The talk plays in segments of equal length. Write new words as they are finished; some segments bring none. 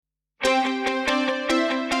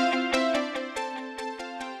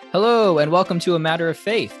Hello, and welcome to A Matter of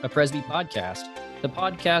Faith, a Presby podcast, the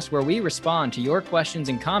podcast where we respond to your questions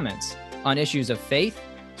and comments on issues of faith,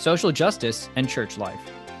 social justice, and church life.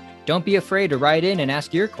 Don't be afraid to write in and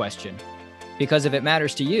ask your question, because if it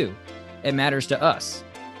matters to you, it matters to us,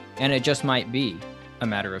 and it just might be a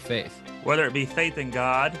matter of faith. Whether it be faith in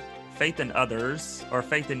God, faith in others, or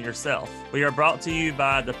faith in yourself. We are brought to you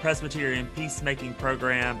by the Presbyterian Peacemaking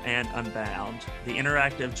Program and Unbound, the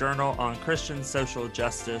interactive journal on Christian social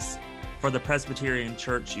justice for the Presbyterian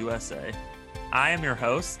Church USA. I am your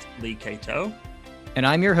host, Lee Cato. And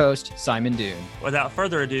I'm your host, Simon Doon. Without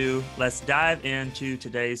further ado, let's dive into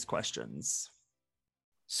today's questions.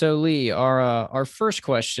 So Lee, our first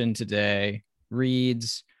question today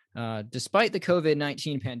reads, despite the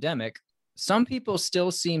COVID-19 pandemic, some people still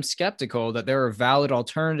seem skeptical that there are valid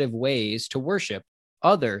alternative ways to worship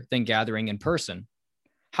other than gathering in person.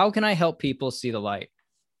 How can I help people see the light?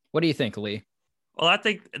 What do you think, Lee? Well, I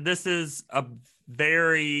think this is a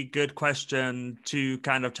very good question to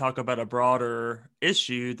kind of talk about a broader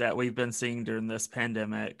issue that we've been seeing during this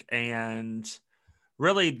pandemic. And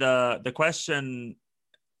really the question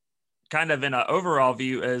kind of in an overall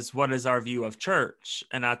view is, what is our view of church?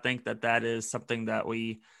 And I think that is something that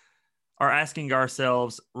we are asking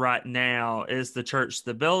ourselves right now. Is the church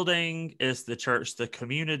the building? Is the church the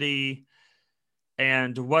community?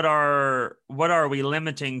 And what are we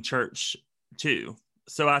limiting church to?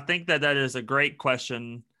 So I think that is a great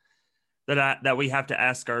question that we have to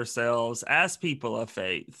ask ourselves as people of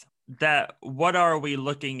faith. That what are we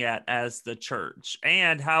looking at as the church?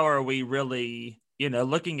 And how are we really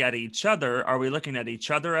looking at each other? Are we looking at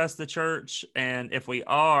each other as the church? And if we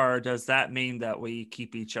are, does that mean that we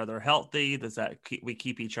keep each other healthy? Does that we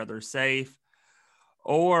keep each other safe?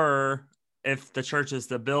 Or if the church is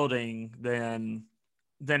the building, then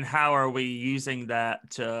how are we using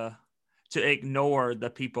that to ignore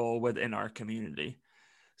the people within our community?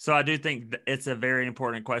 So I do think it's a very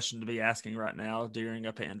important question to be asking right now during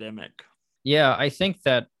a pandemic. Yeah, I think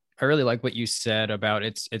that I really like what you said about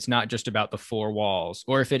it's not just about the four walls,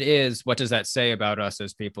 or if it is, what does that say about us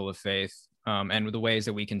as people of faith, and the ways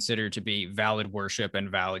that we consider to be valid worship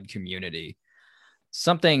and valid community.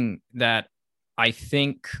 Something that I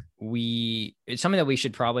think it's something that we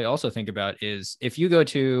should probably also think about is if you go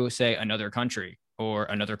to, say, another country or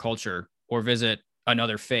another culture or visit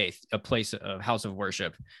another faith, a place, a house of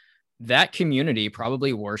worship, that community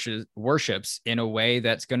probably worships in a way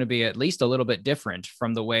that's going to be at least a little bit different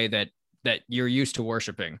from the way that you're used to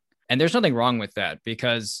worshiping. And there's nothing wrong with that,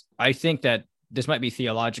 because I think that this might be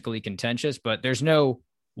theologically contentious, but there's no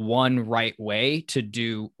one right way to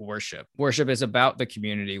do worship. Worship is about the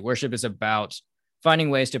community. Worship is about finding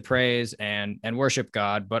ways to praise and worship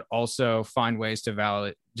God, but also find ways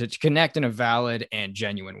to connect in a valid and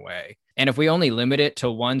genuine way. And if we only limit it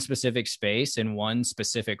to one specific space in one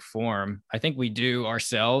specific form, I think we do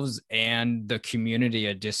ourselves and the community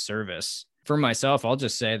a disservice. For myself, I'll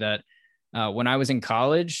just say that when I was in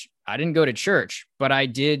college, I didn't go to church, but I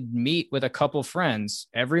did meet with a couple friends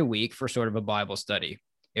every week for sort of a Bible study.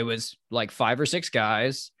 It was like 5 or 6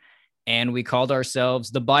 guys, and we called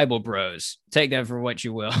ourselves the Bible Bros. Take that for what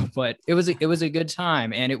you will, but it was a good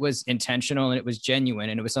time, and it was intentional, and it was genuine,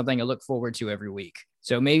 and it was something I look forward to every week.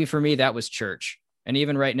 So maybe for me, that was church. And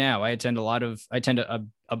even right now, I attend a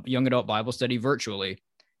young adult Bible study virtually,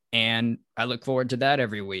 and I look forward to that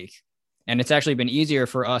every week. And it's actually been easier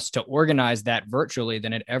for us to organize that virtually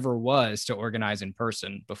than it ever was to organize in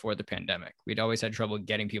person before the pandemic. We'd always had trouble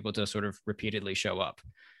getting people to sort of repeatedly show up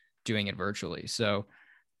doing it virtually. So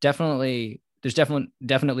there's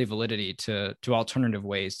definitely validity to alternative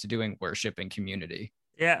ways to doing worship and community.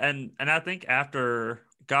 Yeah, and I think after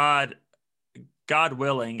God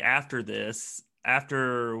willing,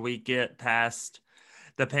 after we get past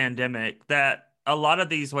the pandemic, that a lot of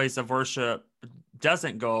these ways of worship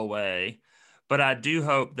doesn't go away. But I do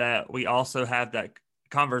hope that we also have that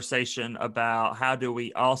conversation about how do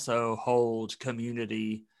we also hold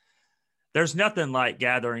community. There's nothing like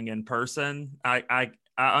gathering in person. I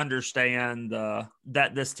understand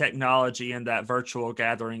that this technology and that virtual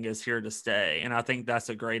gathering is here to stay. And I think that's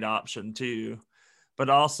a great option too. But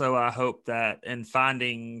also I hope that in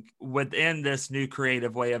finding within this new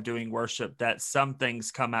creative way of doing worship, that some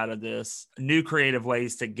things come out of this new creative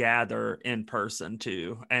ways to gather in person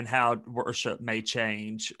too, and how worship may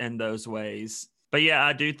change in those ways. But yeah,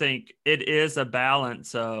 I do think it is a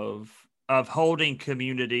balance of holding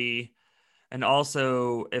community. And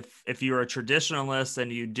also, if you're a traditionalist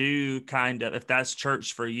and you do if that's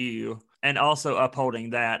church for you, and also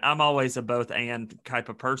upholding that. I'm always a both and type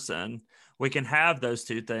of person. We can have those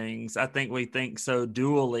two things. I think we think so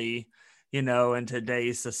dually in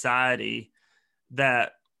today's society,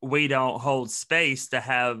 that we don't hold space to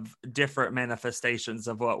have different manifestations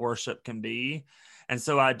of what worship can be. And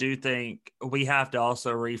so I do think we have to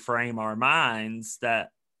also reframe our minds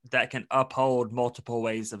that can uphold multiple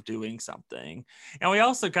ways of doing something. And we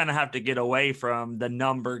also kind of have to get away from the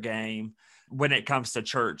number game when it comes to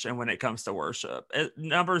church and when it comes to worship.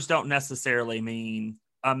 Numbers don't necessarily mean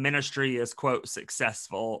a ministry is, quote,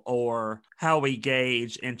 successful, or how we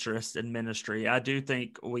gauge interest in ministry. I do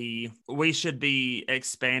think we should be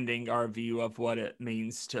expanding our view of what it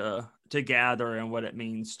means to gather and what it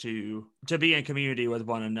means to be in community with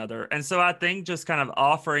one another. And so I think just kind of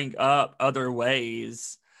offering up other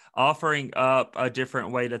ways, offering up a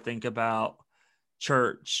different way to think about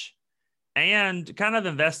church, and kind of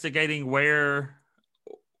investigating where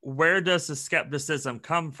does the skepticism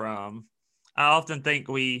come from. I often think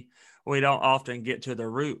we don't often get to the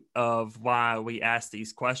root of why we ask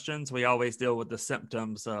these questions. We always deal with the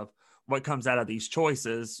symptoms of what comes out of these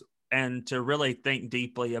choices, and to really think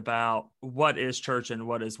deeply about what is church and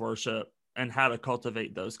what is worship and how to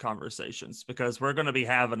cultivate those conversations, because we're going to be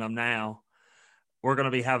having them now. We're going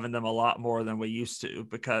to be having them a lot more than we used to,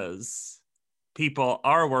 because people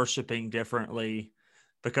are worshiping differently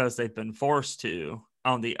because they've been forced to.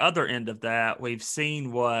 On the other end of that, we've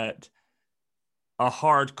seen what a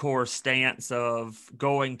hardcore stance of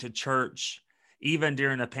going to church, even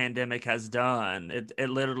during a pandemic, has done. It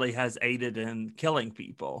literally has aided in killing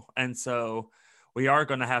people. And so we are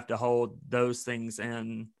going to have to hold those things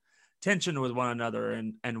in tension with one another,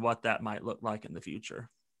 and what that might look like in the future.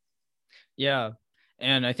 Yeah.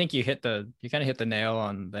 And I think you kind of hit the nail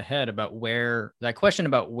on the head about where that question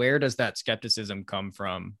about where does that skepticism come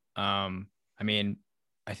from? I mean,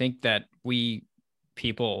 I think that we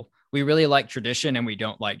really like tradition and we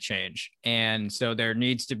don't like change. And so there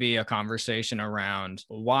needs to be a conversation around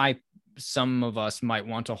why some of us might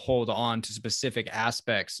want to hold on to specific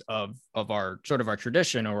aspects of our sort of our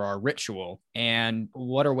tradition or our ritual, and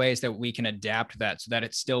what are ways that we can adapt that so that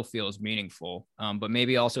it still feels meaningful, but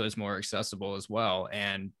maybe also is more accessible as well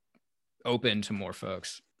and open to more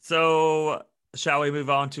folks. So shall we move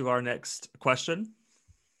on to our next question?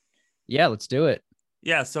 Yeah, let's do it.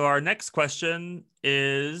 Yeah, so our next question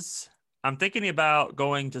is, I'm thinking about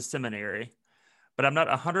going to seminary, but I'm not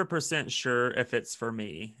 100% sure if it's for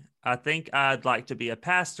me. I think I'd like to be a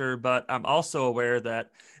pastor, but I'm also aware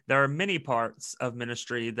that there are many parts of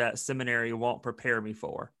ministry that seminary won't prepare me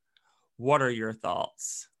for. What are your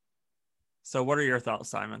thoughts? So what are your thoughts,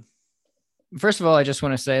 Simon? First of all, I just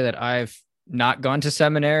want to say that I've not gone to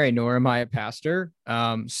seminary, nor am I a pastor.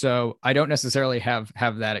 So I don't necessarily have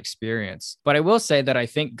that experience. But I will say that I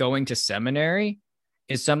think going to seminary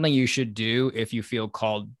is something you should do if you feel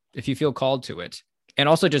called to it. And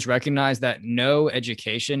also just recognize that no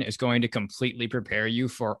education is going to completely prepare you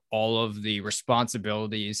for all of the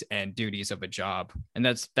responsibilities and duties of a job. And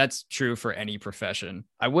that's true for any profession.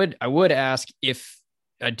 I would ask if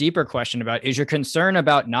a deeper question about, is your concern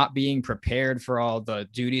about not being prepared for all the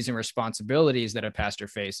duties and responsibilities that a pastor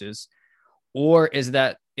faces? Or is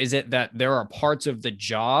it that there are parts of the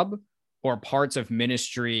job or parts of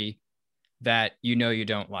ministry that you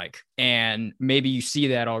don't like? And maybe you see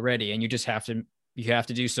that already, and you just have to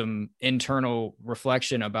do some internal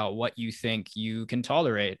reflection about what you think you can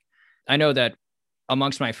tolerate. I know that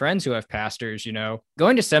amongst my friends who have pastors,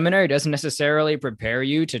 going to seminary doesn't necessarily prepare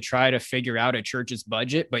you to try to figure out a church's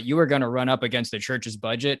budget, but you are going to run up against the church's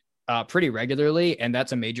budget pretty regularly. And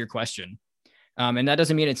that's a major question. And that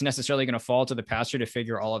doesn't mean it's necessarily going to fall to the pastor to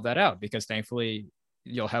figure all of that out, because thankfully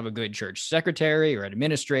you'll have a good church secretary or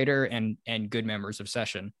administrator and good members of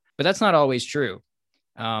session. But that's not always true,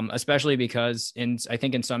 especially because I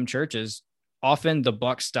think in some churches, often the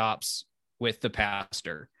buck stops with the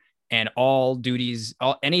pastor. And all duties,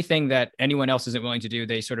 anything that anyone else isn't willing to do,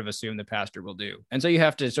 they sort of assume the pastor will do. And so you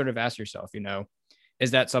have to sort of ask yourself,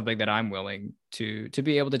 is that something that I'm willing to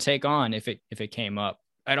be able to take on if it came up?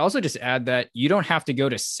 I'd also just add that you don't have to go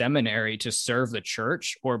to seminary to serve the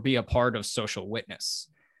church or be a part of social witness.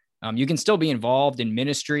 You can still be involved in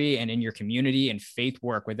ministry and in your community and faith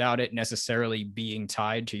work without it necessarily being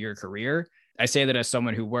tied to your career. I say that as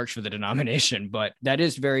someone who works for the denomination, but that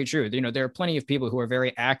is very true. There are plenty of people who are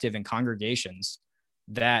very active in congregations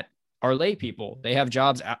that are lay people. They have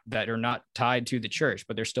jobs that are not tied to the church,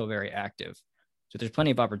 but they're still very active. So there's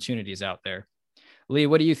plenty of opportunities out there. Lee,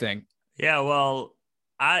 what do you think? Yeah, well,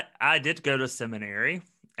 I did go to seminary,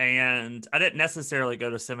 and I didn't necessarily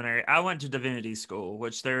go to seminary. I went to divinity school,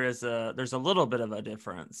 which there's a little bit of a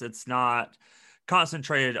difference. It's not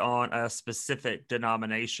concentrated on a specific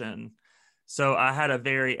denomination. So I had a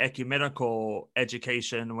very ecumenical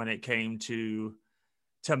education when it came to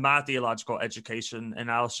my theological education.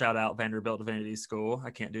 And I'll shout out Vanderbilt Divinity School. I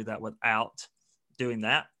can't do that without doing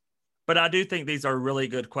that. But I do think these are really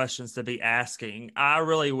good questions to be asking. I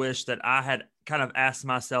really wish that I had kind of asked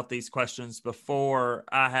myself these questions before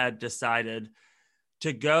I had decided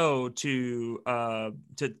to go to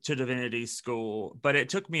divinity school, but it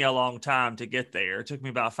took me a long time to get there. It took me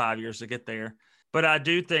about 5 years to get there. But I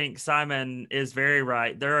do think Simon is very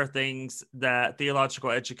right. There are things that theological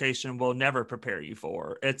education will never prepare you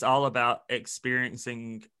for. It's all about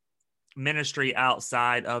experiencing ministry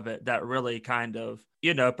outside of it that really kind of,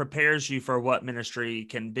 prepares you for what ministry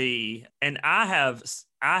can be. And I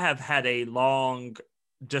have had a long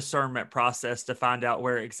discernment process to find out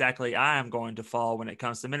where exactly I am going to fall when it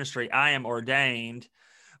comes to ministry. I am ordained,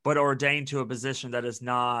 but ordained to a position that is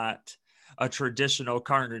not a traditional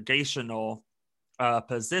congregational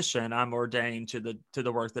position. I'm ordained to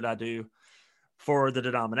the work that I do for the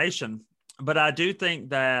denomination. But I do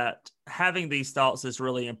think that having these thoughts is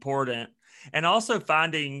really important, and also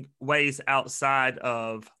finding ways outside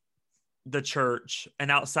of the church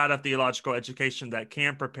and outside of theological education that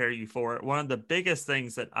can prepare you for it. One of the biggest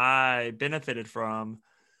things that I benefited from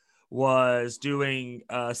was doing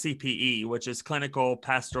CPE, which is clinical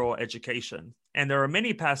pastoral education. And there are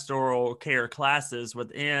many pastoral care classes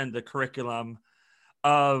within the curriculum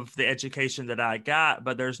of the education that I got,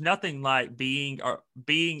 but there's nothing like being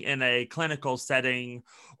in a clinical setting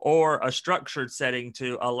or a structured setting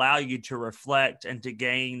to allow you to reflect and to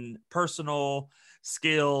gain personal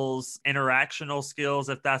skills, interactional skills,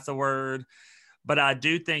 if that's a word. But I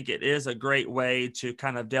do think it is a great way to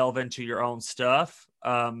kind of delve into your own stuff,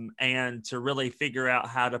 and to really figure out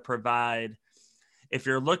how to provide, if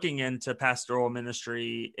you're looking into pastoral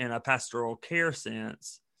ministry in a pastoral care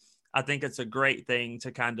sense, I think it's a great thing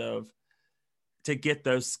to kind of to get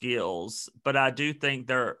those skills. But I do think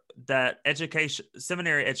that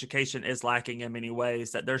seminary education is lacking in many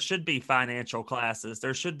ways, that there should be financial classes.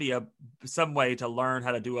 There should be some way to learn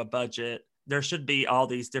how to do a budget. There should be all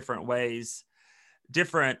these different ways,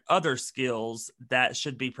 different other skills that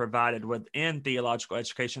should be provided within theological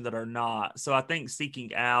education that are not. So I think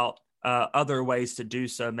seeking out other ways to do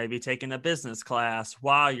so, maybe taking a business class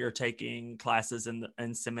while you're taking classes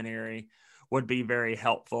in seminary, would be very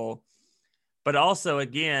helpful. But also,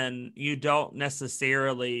 again, you don't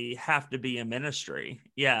necessarily have to be in ministry,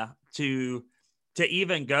 to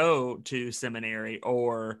even go to seminary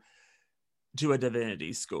or to a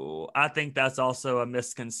divinity school. I think that's also a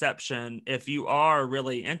misconception. If you are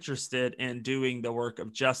really interested in doing the work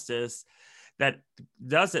of justice that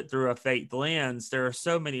does it through a faith lens, there are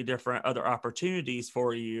so many different other opportunities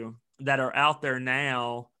for you that are out there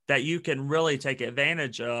now that you can really take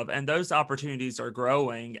advantage of. And those opportunities are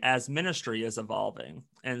growing as ministry is evolving.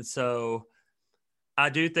 And so I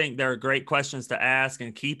do think there are great questions to ask,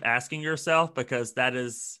 and keep asking yourself, because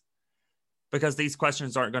these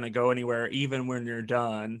questions aren't going to go anywhere, even when you're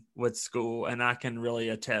done with school. And I can really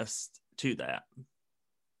attest to that.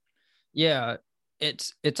 Yeah.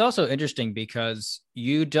 It's also interesting because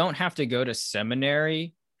you don't have to go to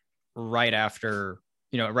seminary right after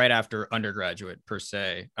undergraduate per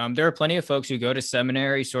se. There are plenty of folks who go to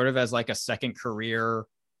seminary sort of as like a second career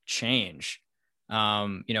change.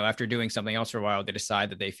 After doing something else for a while, they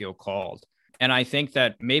decide that they feel called. And I think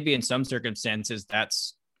that maybe in some circumstances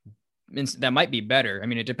that might be better. I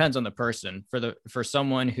mean, it depends on the person. For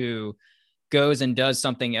someone who goes and does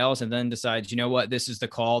something else and then decides, you know what, this is the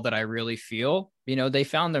call that I really feel, they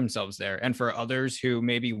found themselves there. And for others who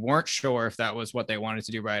maybe weren't sure if that was what they wanted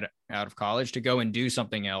to do right out of college, to go and do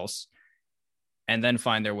something else and then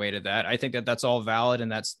find their way to that, I think that that's all valid,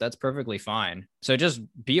 and that's perfectly fine. So just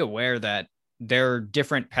be aware that there are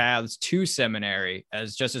different paths to seminary,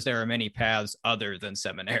 as there are many paths other than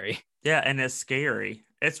seminary. Yeah, and it's scary.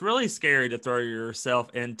 It's really scary to throw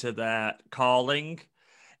yourself into that calling.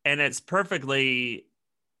 And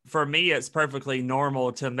for me, it's perfectly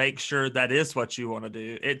normal to make sure that is what you want to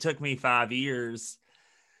do. It took me 5 years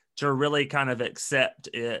to really kind of accept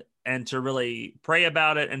it, and to really pray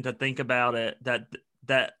about it, and to think about it,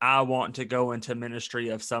 that I want to go into ministry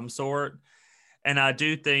of some sort. And I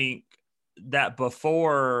do think that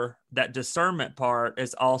before that discernment part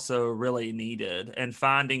is also really needed, and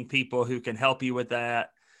finding people who can help you with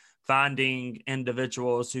that, finding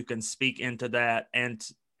individuals who can speak into that, and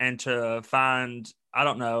to find, I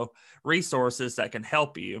don't know, resources that can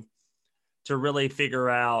help you to really figure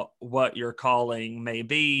out what your calling may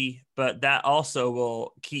be. But that also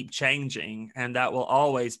will keep changing, and that will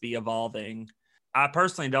always be evolving. I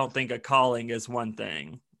personally don't think a calling is one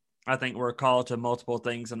thing. I think we're called to multiple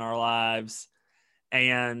things in our lives,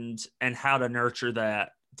 and how to nurture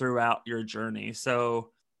that throughout your journey.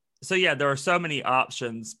 So yeah, there are so many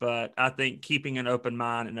options, but I think keeping an open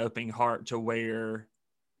mind and open heart to where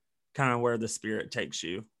the Spirit takes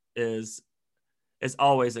you is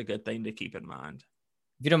always a good thing to keep in mind.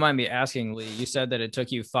 If you don't mind me asking, Lee, you said that it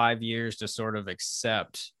took you 5 years to sort of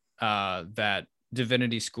accept that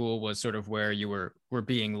divinity school was sort of where you were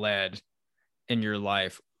being led in your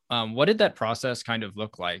life. What did that process kind of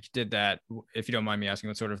look like? Did that, if you don't mind me asking,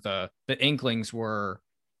 what sort of the inklings were,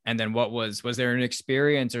 and then was there an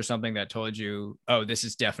experience or something that told you, oh, this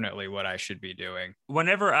is definitely what I should be doing?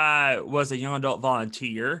 Whenever I was a young adult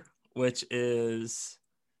volunteer, which is,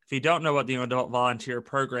 if you don't know what the young adult volunteer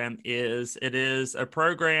program is, it is a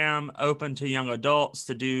program open to young adults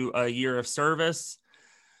to do a year of service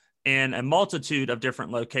in a multitude of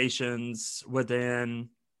different locations within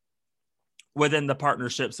the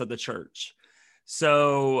partnerships of the church.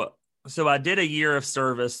 So I did a year of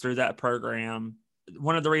service through that program.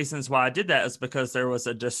 One of the reasons why I did that is because there was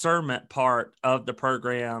a discernment part of the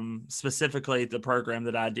program, specifically the program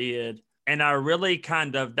that I did. And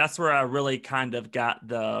that's where I really kind of got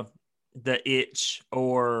the itch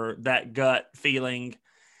or that gut feeling.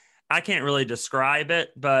 I can't really describe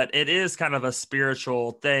it, but it is kind of a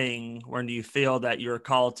spiritual thing when you feel that you're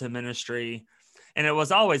called to ministry. And it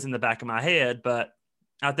was always in the back of my head, but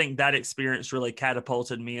I think that experience really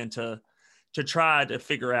catapulted me into to try to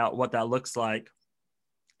figure out what that looks like.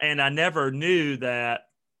 And I never knew that,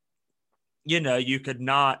 you could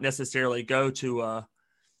not necessarily go to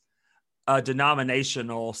a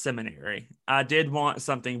denominational seminary. I did want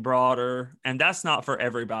something broader, and that's not for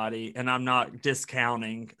everybody. And I'm not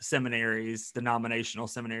discounting seminaries, denominational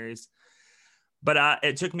seminaries. But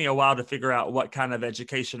it took me a while to figure out what kind of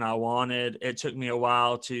education I wanted. It took me a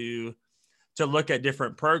while to look at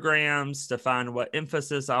different programs to find what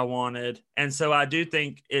emphasis I wanted. And so I do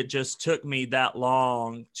think it just took me that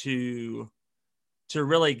long to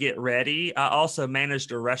really get ready. I also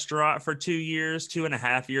managed a restaurant for 2 years,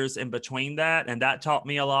 2.5 years in between that. And that taught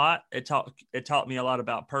me a lot. It taught me a lot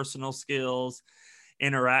about personal skills,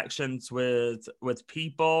 interactions with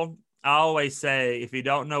people. I always say, if you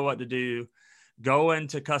don't know what to do, go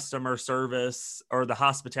into customer service or the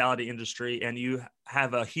hospitality industry, and you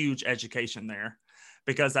have a huge education there,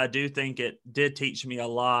 because I do think it did teach me a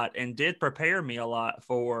lot and did prepare me a lot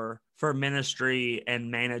for ministry and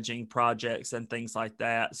managing projects and things like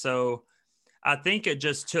that. So I think it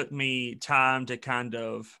just took me time to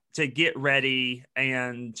to get ready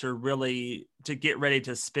and to get ready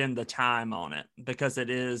to spend the time on it, because it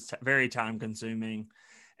is very time consuming,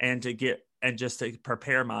 and just to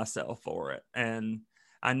prepare myself for it. And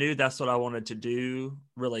I knew that's what I wanted to do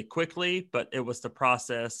really quickly, but it was the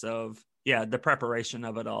process of, the preparation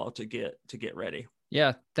of it all to get ready.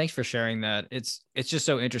 Yeah, thanks for sharing that. It's just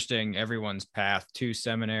so interesting, everyone's path to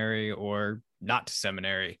seminary or not to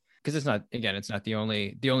seminary, because it's not the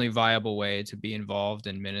only viable way to be involved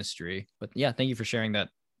in ministry. But yeah, thank you for sharing that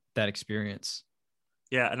experience.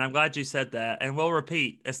 Yeah, and I'm glad you said that. And we'll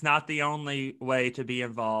repeat, it's not the only way to be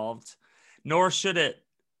involved, nor should it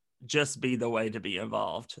just be the way to be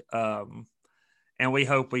involved. And we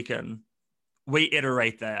hope we can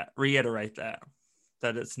reiterate that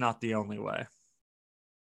it's not the only way.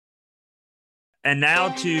 And now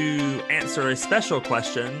to answer a special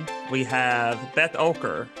question, we have Beth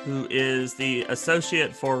Olker, who is the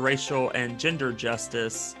Associate for Racial and Gender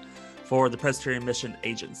Justice for the Presbyterian Mission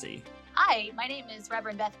Agency. Hi, my name is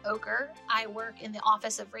Reverend Beth Oker. I work in the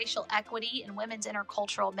Office of Racial Equity and Women's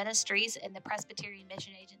Intercultural Ministries in the Presbyterian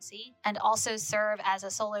Mission Agency, and also serve as a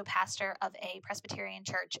solo pastor of a Presbyterian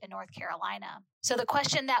church in North Carolina. So the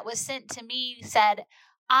question that was sent to me said,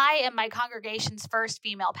 I am my congregation's first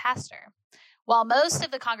female pastor. While most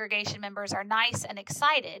of the congregation members are nice and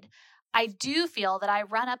excited, I do feel that I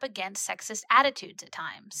run up against sexist attitudes at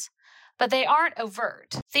times. But they aren't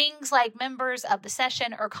overt. Things like members of the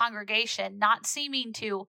session or congregation not seeming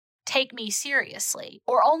to take me seriously,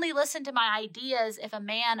 or only listen to my ideas if a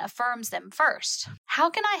man affirms them first.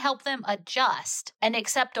 How can I help them adjust and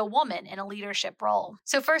accept a woman in a leadership role?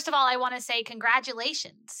 So first of all, I want to say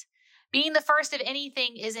congratulations. Being the first of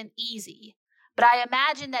anything isn't easy, but I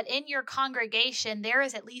imagine that in your congregation, there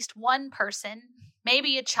is at least one person,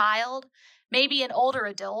 maybe a child, maybe an older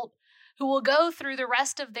adult, who will go through the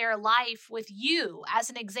rest of their life with you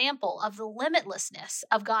as an example of the limitlessness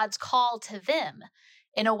of God's call to them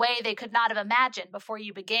in a way they could not have imagined before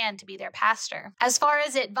you began to be their pastor. As far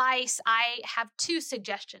as advice, I have 2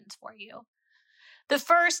 suggestions for you. The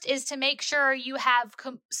first is to make sure you have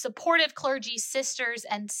supportive clergy sisters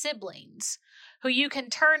and siblings who you can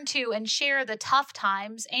turn to and share the tough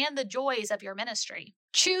times and the joys of your ministry.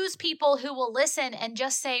 Choose people who will listen and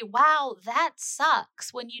just say, wow, that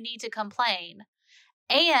sucks when you need to complain,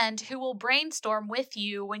 and who will brainstorm with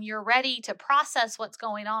you when you're ready to process what's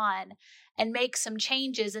going on and make some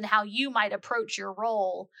changes in how you might approach your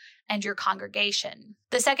role and your congregation.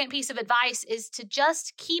 The second piece of advice is to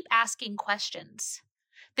just keep asking questions.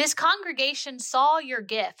 This congregation saw your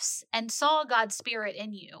gifts and saw God's Spirit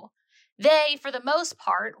in you. They, for the most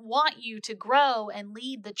part, want you to grow and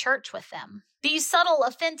lead the church with them. These subtle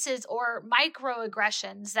offenses or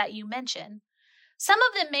microaggressions that you mention, some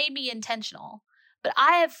of them may be intentional, but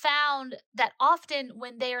I have found that often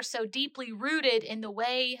when they are so deeply rooted in the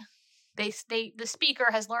way the speaker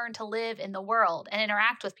has learned to live in the world and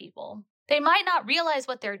interact with people, they might not realize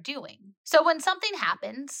what they're doing. So when something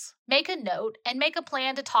happens, make a note and make a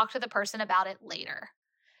plan to talk to the person about it later.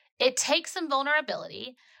 It takes some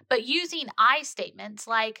vulnerability, but using I statements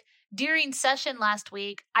like, during session last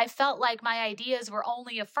week, I felt like my ideas were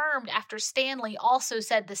only affirmed after Stanley also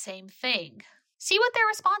said the same thing. See what their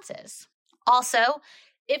response is. Also,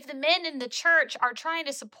 if the men in the church are trying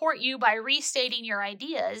to support you by restating your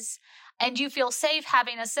ideas, and you feel safe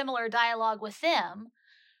having a similar dialogue with them,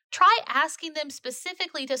 try asking them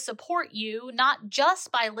specifically to support you, not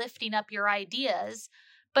just by lifting up your ideas,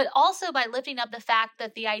 but also by lifting up the fact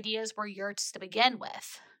that the ideas were yours to begin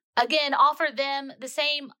with. Again, offer them the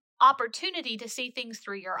same opportunity to see things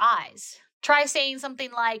through your eyes. Try saying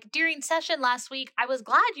something like, during session last week, I was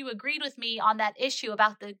glad you agreed with me on that issue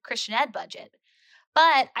about the Christian ed budget,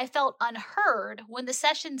 but I felt unheard when the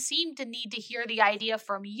session seemed to need to hear the idea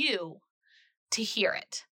from you to hear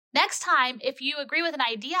it. Next time, if you agree with an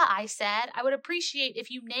idea I said, I would appreciate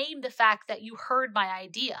if you named the fact that you heard my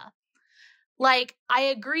idea. Like, I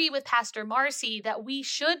agree with Pastor Marcy that we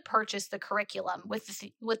should purchase the curriculum with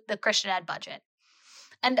the Christian ed budget.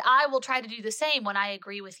 And I will try to do the same when I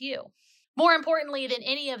agree with you. More importantly than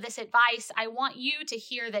any of this advice, I want you to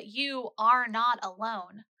hear that you are not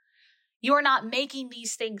alone. You are not making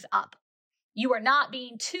these things up. You are not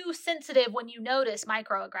being too sensitive when you notice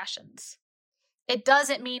microaggressions. It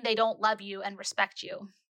doesn't mean they don't love you and respect you.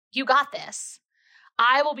 You got this.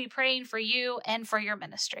 I will be praying for you and for your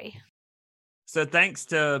ministry. So thanks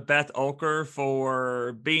to Beth Olker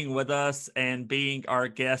for being with us and being our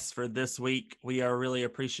guest for this week. We are really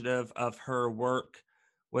appreciative of her work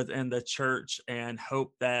within the church and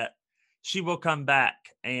hope that she will come back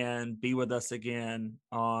and be with us again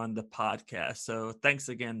on the podcast. So thanks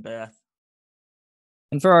again, Beth.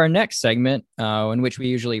 And for our next segment, in which we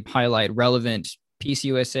usually highlight relevant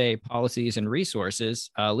PCUSA policies and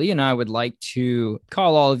resources, Lee and I would like to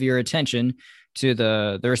call all of your attention to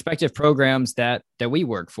the respective programs that we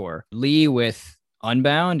work for. Lee with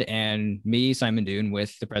Unbound and me, Simon Doon,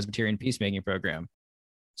 with the Presbyterian Peacemaking Program.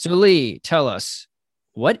 So Lee, tell us,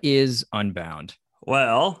 what is Unbound?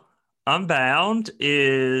 Well, Unbound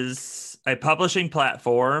is a publishing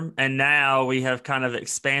platform, and now we have kind of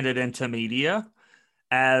expanded into media,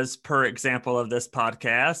 as per example of this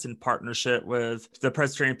podcast in partnership with the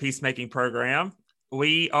Presbyterian Peacemaking Program.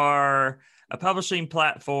 We are a publishing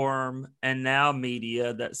platform and now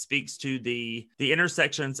media that speaks to the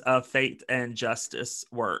intersections of faith and justice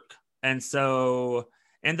work. And so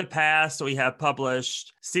in the past, we have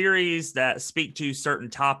published series that speak to certain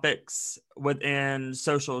topics within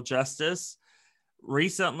social justice.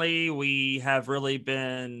 Recently, we have really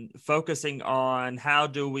been focusing on how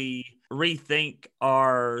do we rethink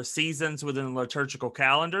our seasons within the liturgical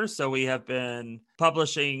calendar. So we have been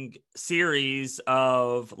publishing series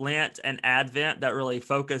of Lent and Advent that really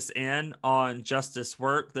focus in on justice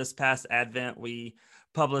work. This past Advent, we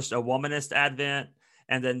published a Womanist Advent.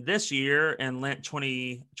 And then this year in Lent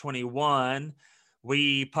 2021,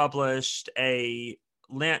 we published a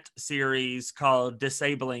Lent series called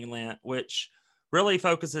Disabling Lent, which really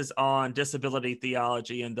focuses on disability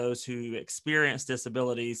theology and those who experience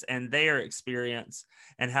disabilities and their experience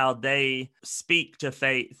and how they speak to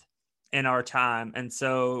faith in our time. And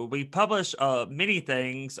so we publish many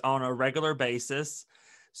things on a regular basis.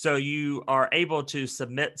 So you are able to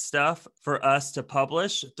submit stuff for us to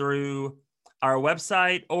publish through our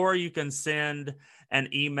website, or you can send an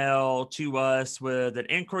email to us with an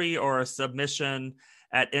inquiry or a submission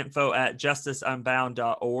at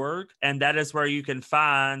info@justiceunbound.org. And that is where you can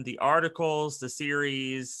find the articles, the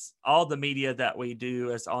series, all the media that we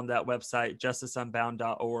do is on that website,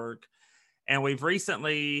 justiceunbound.org. And we've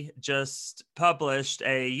recently just published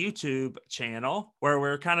a YouTube channel where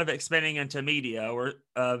we're kind of expanding into media, or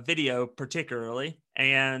video particularly.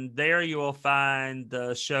 And there you will find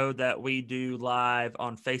the show that we do live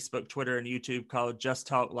on Facebook, Twitter, and YouTube called Just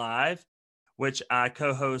Talk Live, which I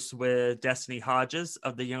co-host with Destiny Hodges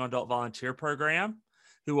of the Young Adult Volunteer Program,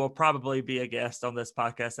 who will probably be a guest on this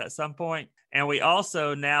podcast at some point. And we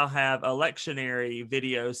also now have a lectionary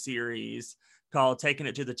video series called Taking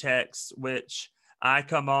It to the Text, which I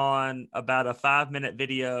come on about a 5-minute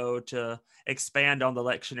video to expand on the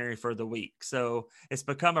lectionary for the week. So it's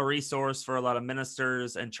become a resource for a lot of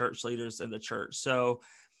ministers and church leaders in the church. So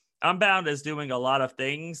Unbound is doing a lot of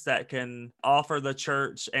things that can offer the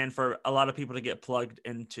church and for a lot of people to get plugged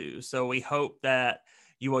into. So we hope that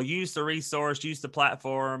you will use the resource, use the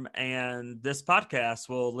platform, and this podcast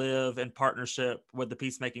will live in partnership with the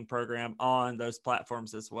Peacemaking Program on those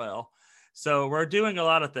platforms as well. So we're doing a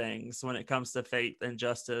lot of things when it comes to faith and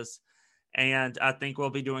justice. And I think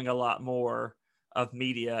we'll be doing a lot more of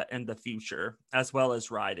media in the future, as well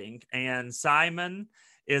as writing. And Simon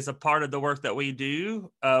is a part of the work that we do.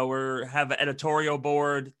 We have an editorial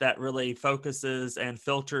board that really focuses and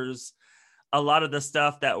filters a lot of the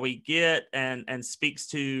stuff that we get and speaks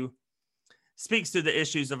to the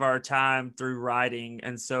issues of our time through writing.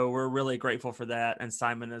 And so we're really grateful for that. And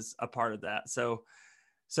Simon is a part of that. So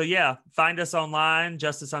yeah, find us online,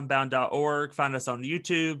 justiceunbound.org. Find us on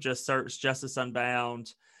YouTube, just search Justice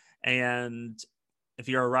Unbound. And if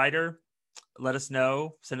you're a writer, let us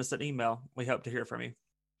know, send us an email. We hope to hear from you.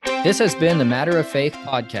 This has been the Matter of Faith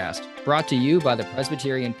podcast, brought to you by the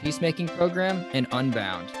Presbyterian Peacemaking Program and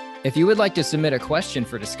Unbound. If you would like to submit a question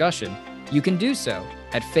for discussion, you can do so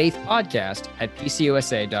at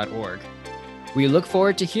faithpodcast@pcusa.org. We look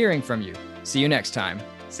forward to hearing from you. See you next time.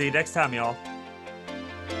 See you next time, y'all.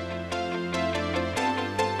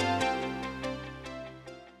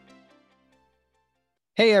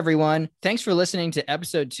 Hey, everyone. Thanks for listening to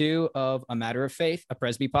episode 2 of A Matter of Faith, a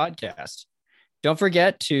Presby podcast. Don't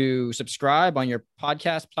forget to subscribe on your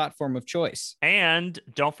podcast platform of choice. And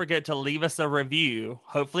don't forget to leave us a review.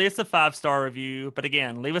 Hopefully it's a 5-star review. But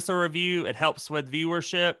again, leave us a review. It helps with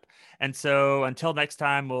viewership. And so until next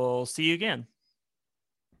time, we'll see you again.